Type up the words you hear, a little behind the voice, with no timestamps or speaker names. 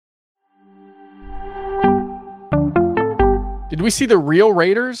Did we see the real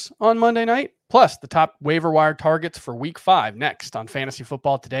Raiders on Monday night? Plus, the top waiver wire targets for Week 5 next on Fantasy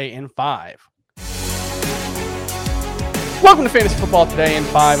Football Today in 5. Welcome to Fantasy Football Today in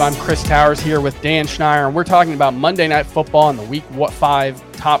 5. I'm Chris Towers here with Dan Schneier, and we're talking about Monday Night Football and the Week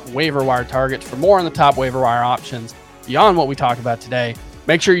 5 top waiver wire targets. For more on the top waiver wire options beyond what we talked about today,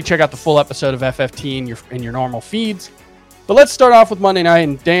 make sure you check out the full episode of FFT in your normal feeds. But let's start off with Monday night.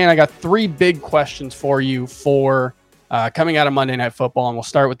 And Dan, I got 3 big questions for you for coming out of Monday Night Football, and we'll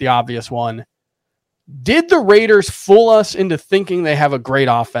start with the obvious one. Did the Raiders fool us into thinking they have a great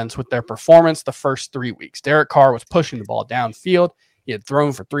offense with their performance the first 3 weeks? Derek Carr was pushing the ball downfield. He had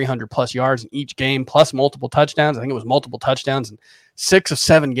thrown for 300-plus yards in each game, plus multiple touchdowns. I think it was multiple touchdowns in 6 of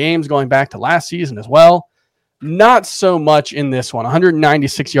 7 games going back to last season as well. Not so much in this one.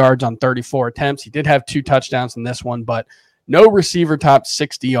 196 yards on 34 attempts. He did have 2 touchdowns in this one, but no receiver topped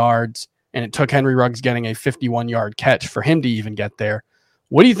 60 yards, and it took Henry Ruggs getting a 51-yard catch for him to even get there.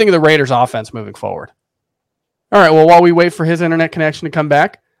 What do you think of the Raiders' offense moving forward? All right, well, while we wait for his internet connection to come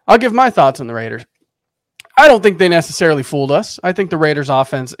back, I'll give my thoughts on the Raiders. I don't think they necessarily fooled us. I think the Raiders'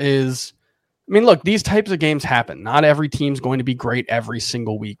 offense is... I mean, look, these types of games happen. Not every team's going to be great every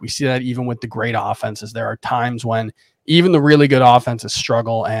single week. We see that even with the great offenses. There are times when even the really good offenses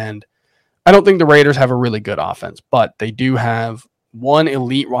struggle, and I don't think the Raiders have a really good offense, but they do have one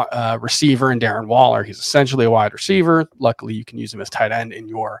elite receiver in Darren Waller. He's essentially a wide receiver. Luckily, you can use him as tight end in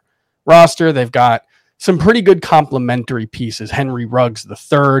your roster. They've got some pretty good complementary pieces. Henry Ruggs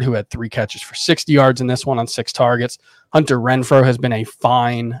III, who had 3 catches for 60 yards in this one on 6 targets. Hunter Renfrow has been a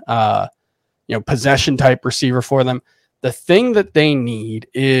fine possession type receiver for them. The thing that they need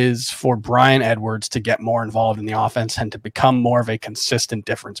is for Bryan Edwards to get more involved in the offense and to become more of a consistent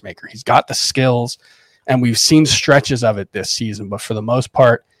difference maker. He's got the skills, and we've seen stretches of it this season, but for the most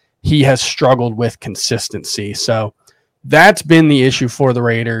part, he has struggled with consistency. So that's been the issue for the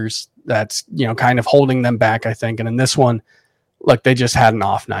Raiders. That's, kind of holding them back, I think. And in this one, look, they just had an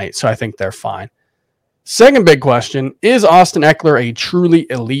off night, so I think they're fine. Second big question, is Austin Ekeler a truly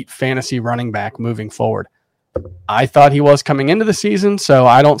elite fantasy running back moving forward? I thought he was coming into the season, so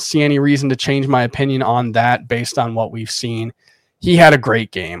I don't see any reason to change my opinion on that based on what we've seen. He had a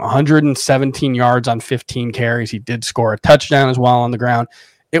great game, 117 yards on 15 carries. He did score a touchdown as well on the ground.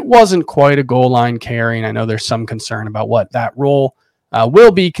 It wasn't quite a goal line carry, and I know there's some concern about what that role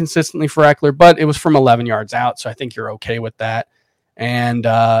will be consistently for Ekeler, but it was from 11 yards out, so I think you're okay with that. And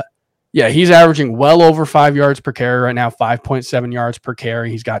he's averaging well over 5 yards per carry right now, 5.7 yards per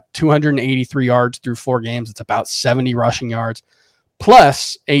carry. He's got 283 yards through 4 games. It's about 70 rushing yards,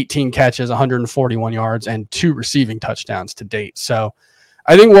 plus 18 catches, 141 yards, and 2 receiving touchdowns to date. So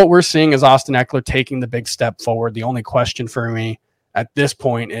I think what we're seeing is Austin Ekeler taking the big step forward. The only question for me at this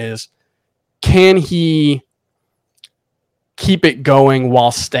point is, can he keep it going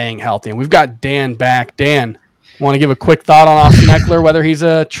while staying healthy? And we've got Dan back. Dan, want to give a quick thought on Austin Ekeler, whether he's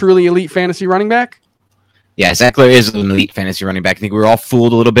a truly elite fantasy running back? Yes, Ekeler is an elite fantasy running back. I think we were all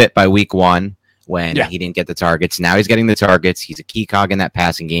fooled a little bit by week 1 when he didn't get the targets. Now he's getting the targets. He's a key cog in that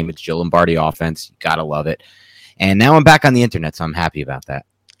passing game. It's Joe Lombardi offense. You got to love it. And now I'm back on the internet, so I'm happy about that.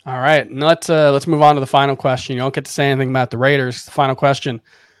 All right, and let's move on to the final question. You don't get to say anything about the Raiders. The final question,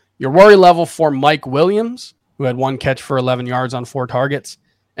 your worry level for Mike Williams, who had 1 catch for 11 yards on 4 targets,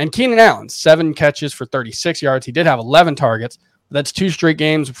 and Keenan Allen, 7 catches for 36 yards. He did have 11 targets. But that's 2 straight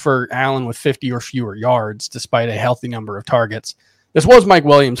games for Allen with 50 or fewer yards, despite a healthy number of targets. This was Mike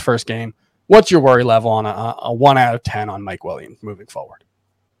Williams' first game. What's your worry level on a 1 out of 10 on Mike Williams moving forward?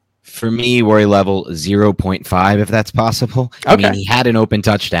 For me, worry level 0.5, if that's possible. Okay. I mean, he had an open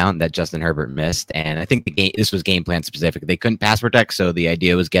touchdown that Justin Herbert missed, and I think this was game plan specific. They couldn't pass protect, so the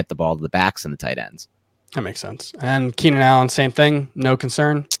idea was get the ball to the backs and the tight ends. That makes sense. And Keenan Allen, same thing. No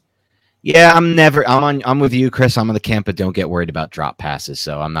concern. Yeah, I'm with you, Chris. I'm on the camp, but don't get worried about drop passes.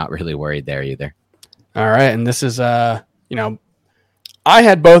 So I'm not really worried there either. All right. And this is, I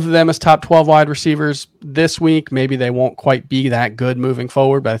had both of them as top 12 wide receivers this week. Maybe they won't quite be that good moving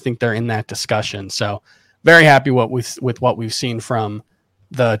forward, but I think they're in that discussion. So very happy with what we've seen from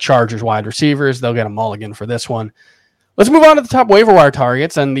the Chargers wide receivers. They'll get a mulligan for this one. Let's move on to the top waiver wire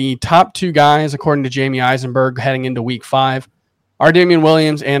targets, and the top 2 guys, according to Jamie Eisenberg, heading into week 5, are Damian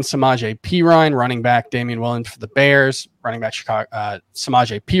Williams and Samaje Perine. Running back Damian Williams for the Bears, running back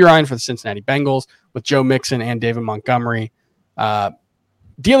Samaje Perine for the Cincinnati Bengals, with Joe Mixon and David Montgomery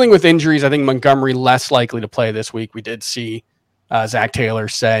dealing with injuries. I think Montgomery less likely to play this week. We did see Zach Taylor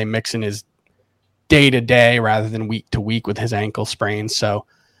say Mixon is day-to-day rather than week-to-week with his ankle sprain. So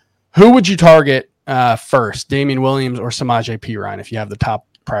who would you target first, Damian Williams or Samaje Perine, if you have the top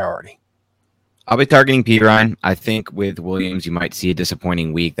priority? I'll be targeting Perine. I think with Williams, you might see a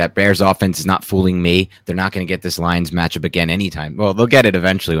disappointing week. That Bears offense is not fooling me. They're not going to get this Lions matchup again anytime. Well, they'll get it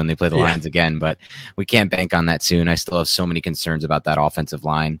eventually when they play the Lions again, but we can't bank on that soon. I still have so many concerns about that offensive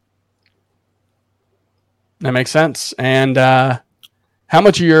line. That makes sense. And how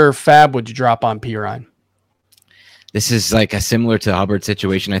much of your fab would you drop on Perine? This is like a similar to Hubbard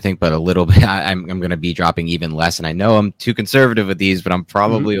situation, I think, but a little bit. I'm going to be dropping even less. And I know I'm too conservative with these, but I'm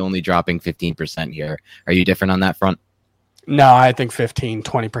probably only dropping 15% here. Are you different on that front? No, I think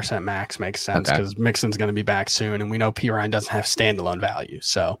 20% max makes sense because Mixon's going to be back soon. And we know Perine doesn't have standalone value.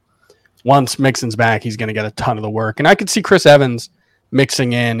 So once Mixon's back, he's going to get a ton of the work. And I could see Chris Evans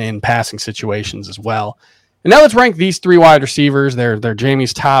mixing in passing situations as well. And now let's rank these 3 wide receivers. They're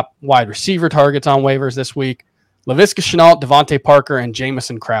Jamie's top wide receiver targets on waivers this week. Laviska Shenault, Devontae Parker, and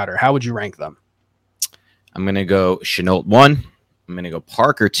Jamison Crowder. How would you rank them? I'm going to go Shenault 1. I'm going to go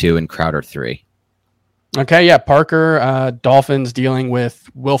Parker 2 and Crowder 3. Okay, yeah. Parker, Dolphins dealing with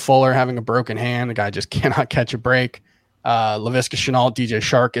Will Fuller having a broken hand. The guy just cannot catch a break. Laviska Shenault, DJ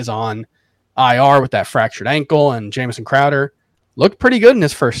Shark is on IR with that fractured ankle, and Jamison Crowder looked pretty good in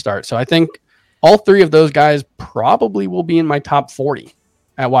his first start. So I think all 3 of those guys probably will be in my top 40.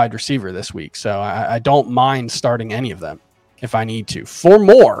 At wide receiver this week. So I don't mind starting any of them if I need to. For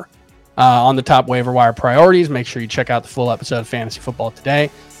more on the top waiver wire priorities, make sure you check out the full episode of Fantasy Football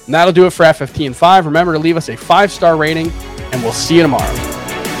Today. And that'll do it for FFT and 5. Remember to leave us a 5-star rating, and we'll see you tomorrow.